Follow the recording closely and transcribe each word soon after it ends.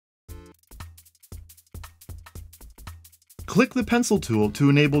Click the pencil tool to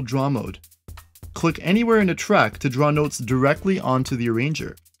enable draw mode. Click anywhere in a track to draw notes directly onto the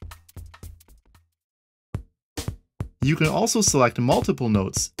arranger. You can also select multiple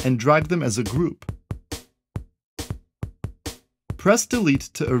notes and drag them as a group. Press Delete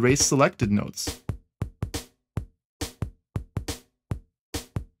to erase selected notes.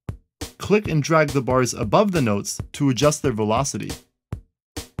 Click and drag the bars above the notes to adjust their velocity.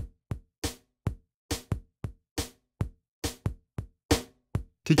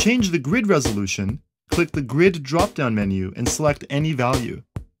 To change the grid resolution, click the Grid drop-down menu and select any value.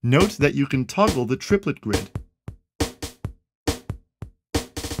 Note that you can toggle the triplet grid.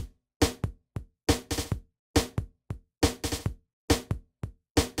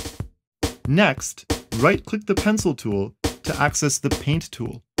 Next, right-click the pencil tool to access the Paint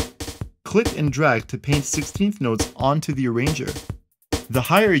tool. Click and drag to paint 16th notes onto the arranger. The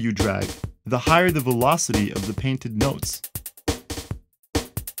higher you drag, the higher the velocity of the painted notes.